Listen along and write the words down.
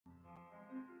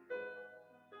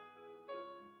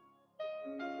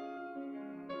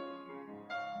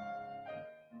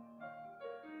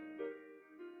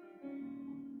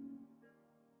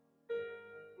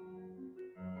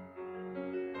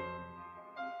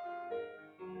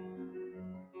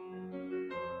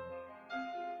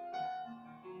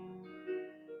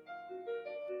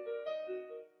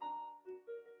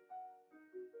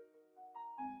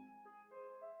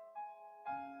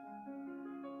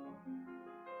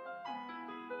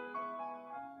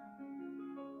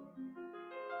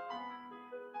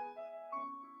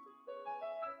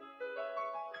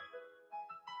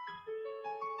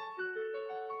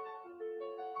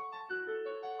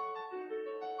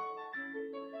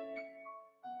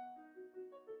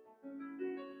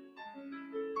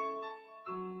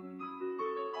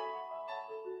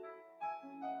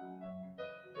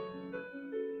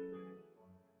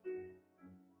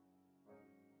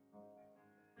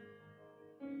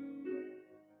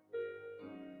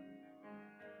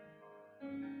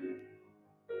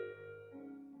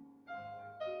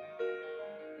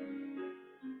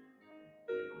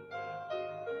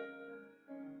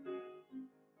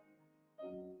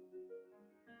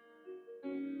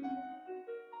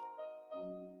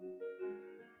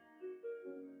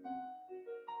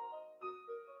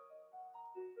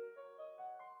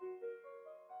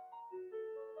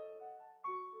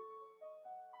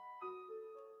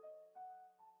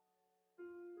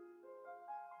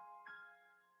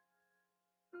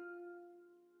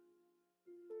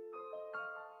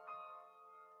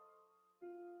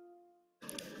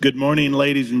Good morning,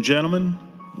 ladies and gentlemen.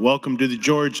 Welcome to the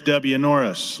George W.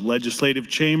 Norris Legislative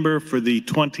Chamber for the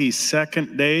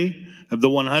 22nd day of the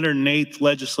 108th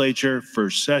Legislature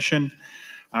first session.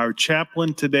 Our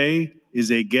chaplain today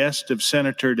is a guest of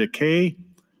Senator Decay,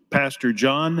 Pastor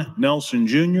John Nelson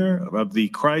Jr. of the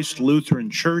Christ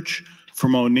Lutheran Church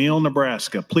from O'Neill,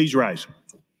 Nebraska. Please rise.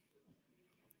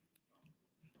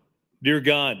 Dear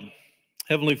God,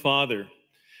 Heavenly Father,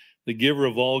 the giver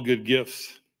of all good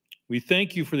gifts, we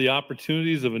thank you for the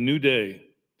opportunities of a new day.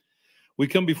 We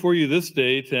come before you this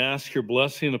day to ask your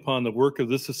blessing upon the work of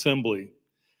this assembly.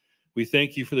 We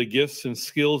thank you for the gifts and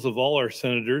skills of all our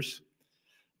senators.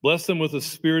 Bless them with a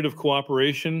spirit of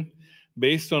cooperation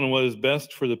based on what is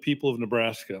best for the people of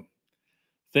Nebraska.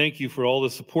 Thank you for all the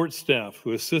support staff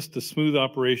who assist the smooth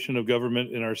operation of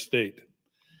government in our state.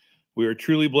 We are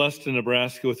truly blessed in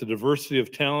Nebraska with a diversity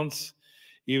of talents,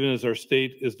 even as our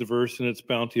state is diverse in its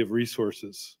bounty of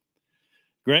resources.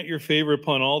 Grant your favor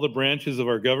upon all the branches of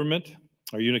our government,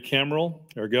 our unicameral,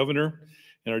 our governor,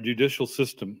 and our judicial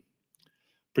system.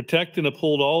 Protect and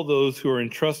uphold all those who are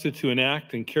entrusted to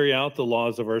enact and carry out the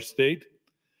laws of our state.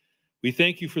 We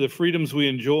thank you for the freedoms we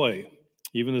enjoy.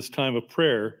 Even this time of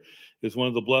prayer is one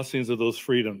of the blessings of those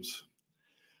freedoms.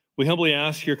 We humbly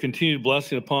ask your continued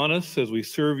blessing upon us as we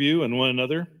serve you and one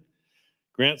another.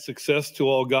 Grant success to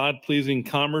all God-pleasing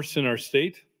commerce in our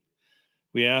state.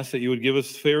 We ask that you would give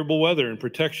us favorable weather and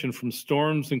protection from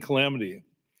storms and calamity.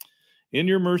 In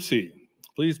your mercy,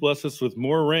 please bless us with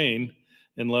more rain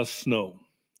and less snow.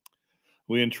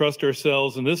 We entrust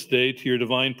ourselves in this day to your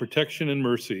divine protection and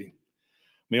mercy.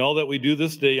 May all that we do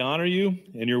this day honor you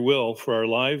and your will for our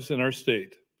lives and our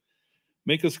state.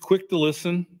 Make us quick to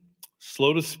listen,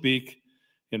 slow to speak,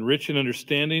 and rich in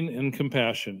understanding and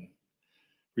compassion.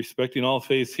 Respecting all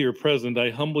faiths here present,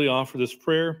 I humbly offer this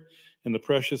prayer in the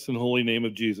precious and holy name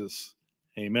of Jesus.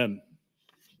 Amen.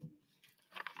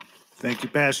 Thank you,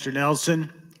 Pastor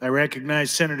Nelson. I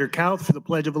recognize Senator Kauth for the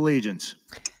Pledge of Allegiance.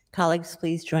 Colleagues,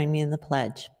 please join me in the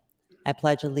pledge. I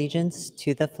pledge allegiance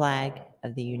to the flag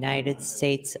of the United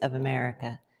States of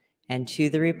America and to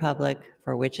the republic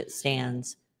for which it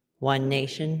stands, one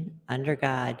nation, under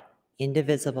God,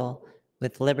 indivisible,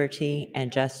 with liberty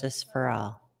and justice for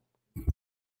all.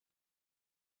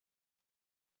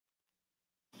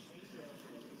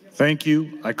 Thank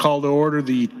you. I call to order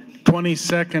the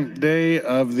 22nd day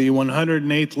of the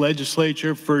 108th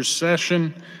Legislature first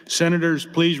session. Senators,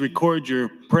 please record your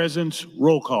presence.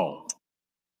 Roll call.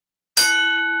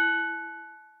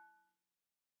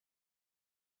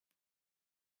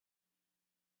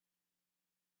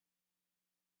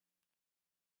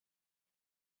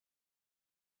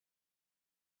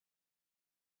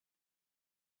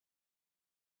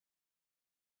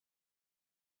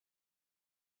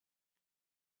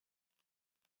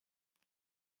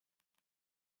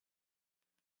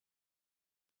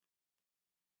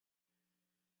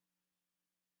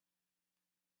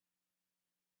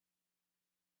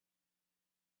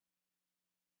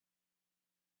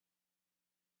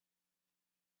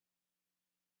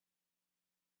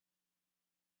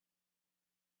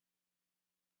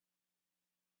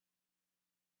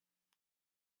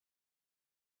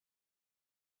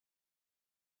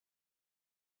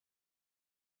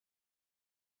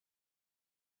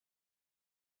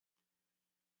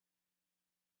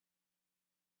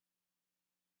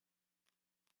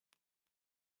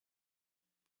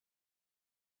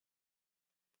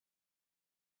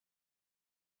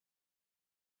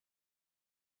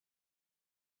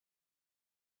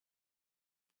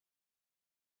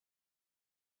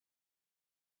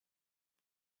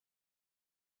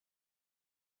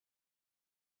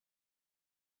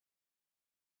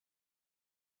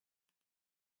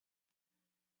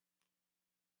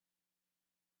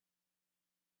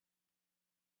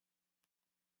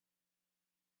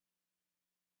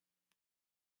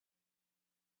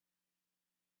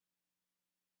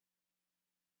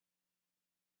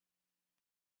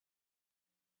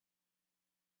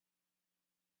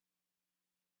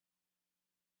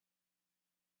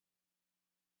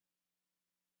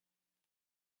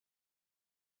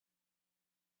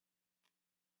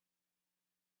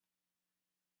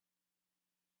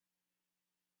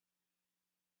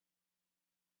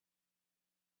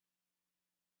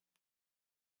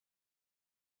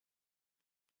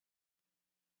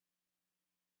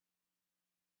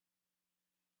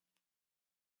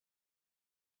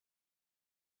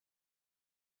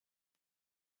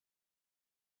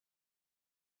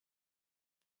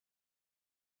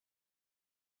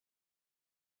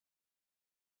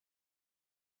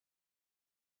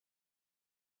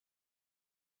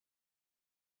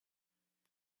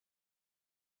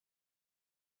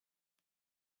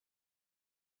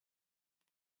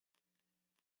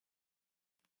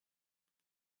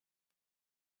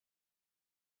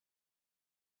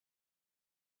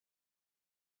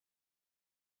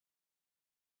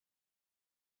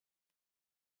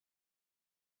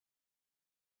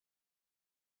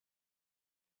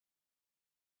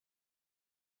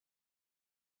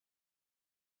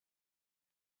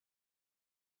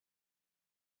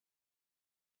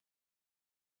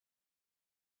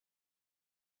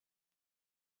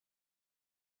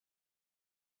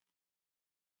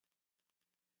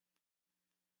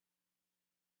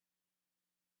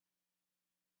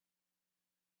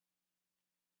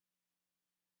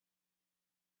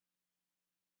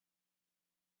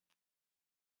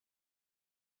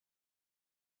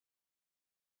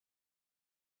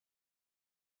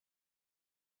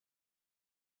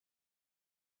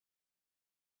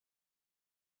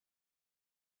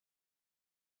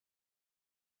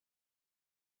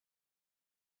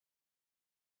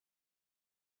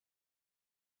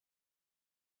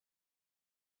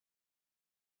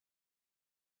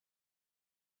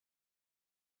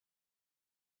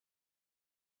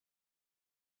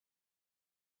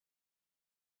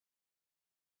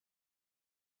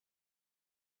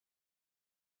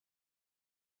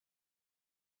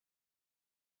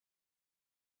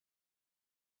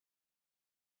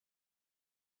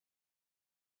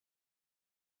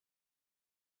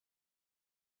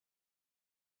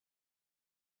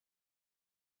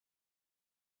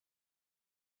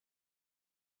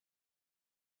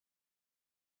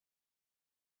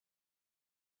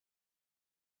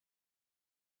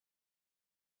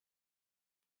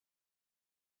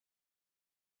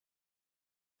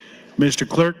 Mr.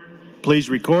 Clerk, please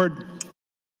record.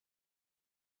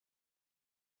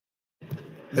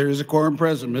 There is a quorum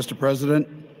present, Mr. President.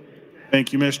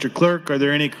 Thank you, Mr. Clerk. Are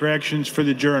there any corrections for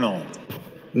the journal?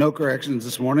 No corrections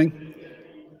this morning.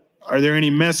 Are there any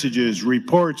messages,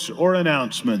 reports, or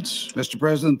announcements? Mr.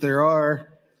 President, there are.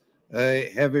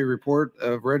 I have a report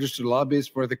of registered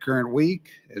lobbyists for the current week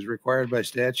as required by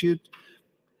statute.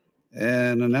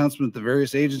 An announcement the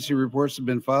various agency reports have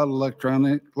been filed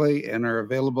electronically and are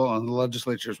available on the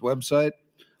legislature's website.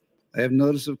 I have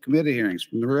notice of committee hearings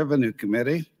from the Revenue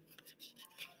Committee,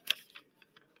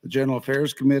 the General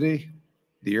Affairs Committee,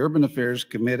 the Urban Affairs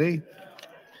Committee,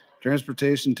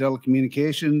 Transportation,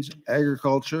 Telecommunications,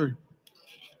 Agriculture,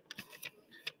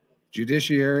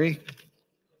 Judiciary,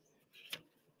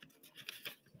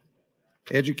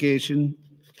 Education,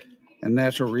 and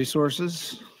Natural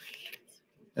Resources,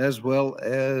 as well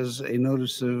as a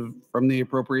notice from the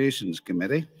Appropriations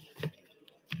Committee.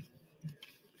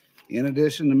 In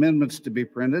addition, amendments to be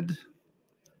printed.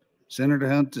 Senator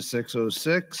Hunt to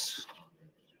 606.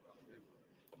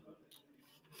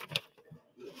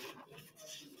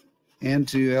 And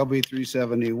to LB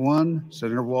 371,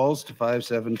 Senator Walls to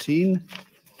 517.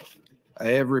 I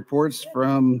have reports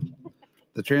from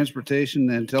the Transportation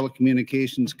and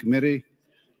Telecommunications Committee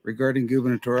regarding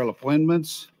gubernatorial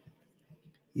appointments.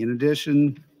 In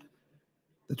addition,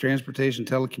 the Transportation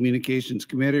Telecommunications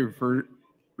Committee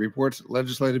reports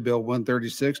Legislative Bill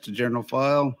 136 to General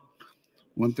File,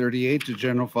 138 to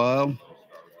General File,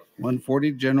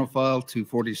 140 to General File,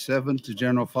 247 to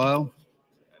General File,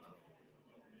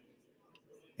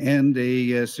 and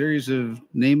a series of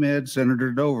name ads.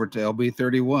 Senator Dover to LB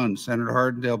 31, Senator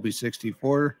Hardin to LB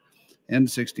 64 and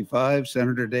 65,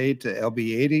 Senator Day to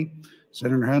LB 80,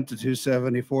 Senator Hunt to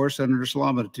 274, Senator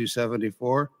Slama to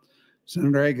 274,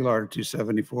 Senator Aguilar to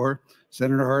 274,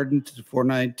 Senator Hardin to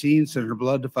 419, Senator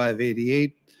Blood to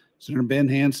 588, Senator Ben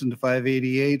Hansen to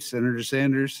 588, Senator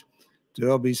Sanders to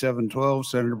LB 712,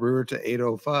 Senator Brewer to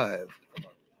 805.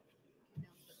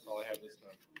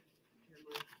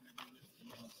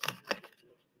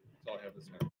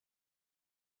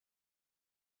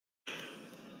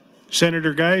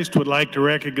 Senator Geist would like to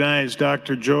recognize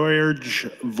Dr. George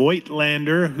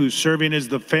Voigtlander, who's serving as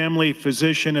the family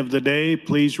physician of the day.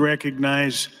 Please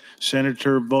recognize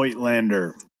Senator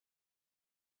Voigtlander.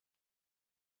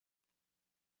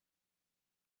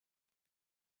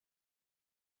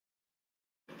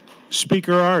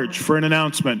 Speaker Arch for an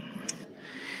announcement.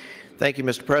 Thank you,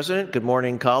 Mr. President. Good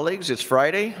morning, colleagues. It's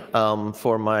Friday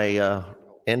for my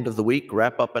end of the week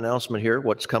wrap-up announcement here,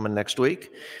 what's coming next week.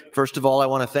 First of all, I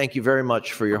want to thank you very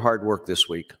much for your hard work this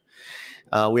week.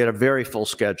 We had a very full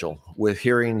schedule with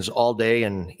hearings all day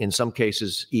and in some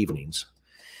cases evenings.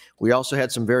 We also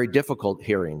had some very difficult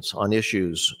hearings on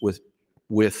issues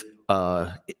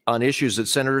on issues that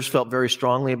senators felt very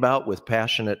strongly about, with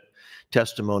passionate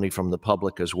testimony from the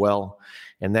public as well.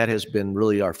 And that has been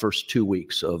really our first 2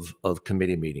 weeks of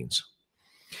committee meetings.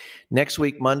 Next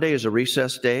week, Monday, is a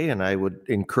recess day, and I would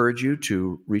encourage you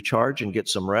to recharge and get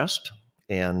some rest.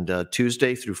 And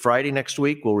Tuesday through Friday next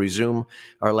week, we'll resume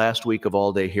our last week of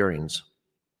all-day hearings.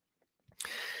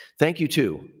 Thank you,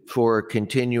 too, for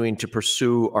continuing to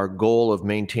pursue our goal of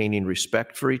maintaining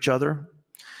respect for each other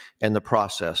and the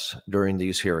process during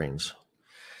these hearings.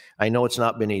 I know it's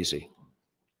not been easy.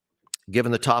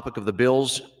 Given the topic of the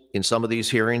bills in some of these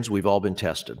hearings, we've all been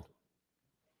tested.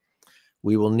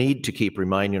 We will need to keep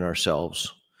reminding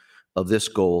ourselves of this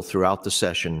goal throughout the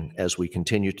session as we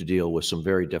continue to deal with some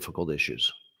very difficult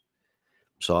issues.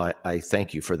 So I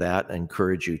thank you for that. I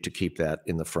encourage you to keep that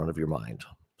in the front of your mind.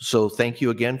 So thank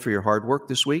you again for your hard work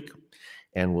this week,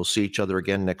 and we'll see each other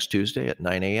again next Tuesday at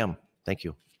 9 a.m. Thank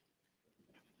you.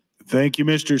 Thank you,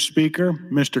 Mr. Speaker.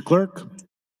 Mr. Clerk.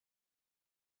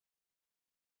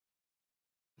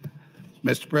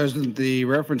 Mr. President, the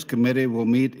reference committee will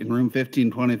meet in room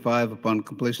 1525 upon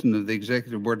completion of the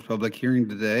Executive Board's public hearing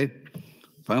today.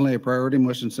 Finally, a priority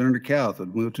motion, Senator Cowth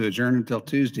would move to adjourn until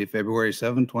Tuesday, February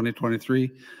 7,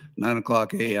 2023, 9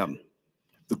 o'clock a.m.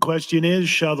 The question is,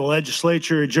 shall the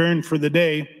legislature adjourn for the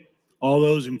day? All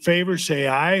those in favor say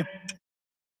aye.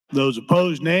 Those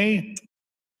opposed, nay.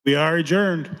 We are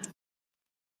adjourned.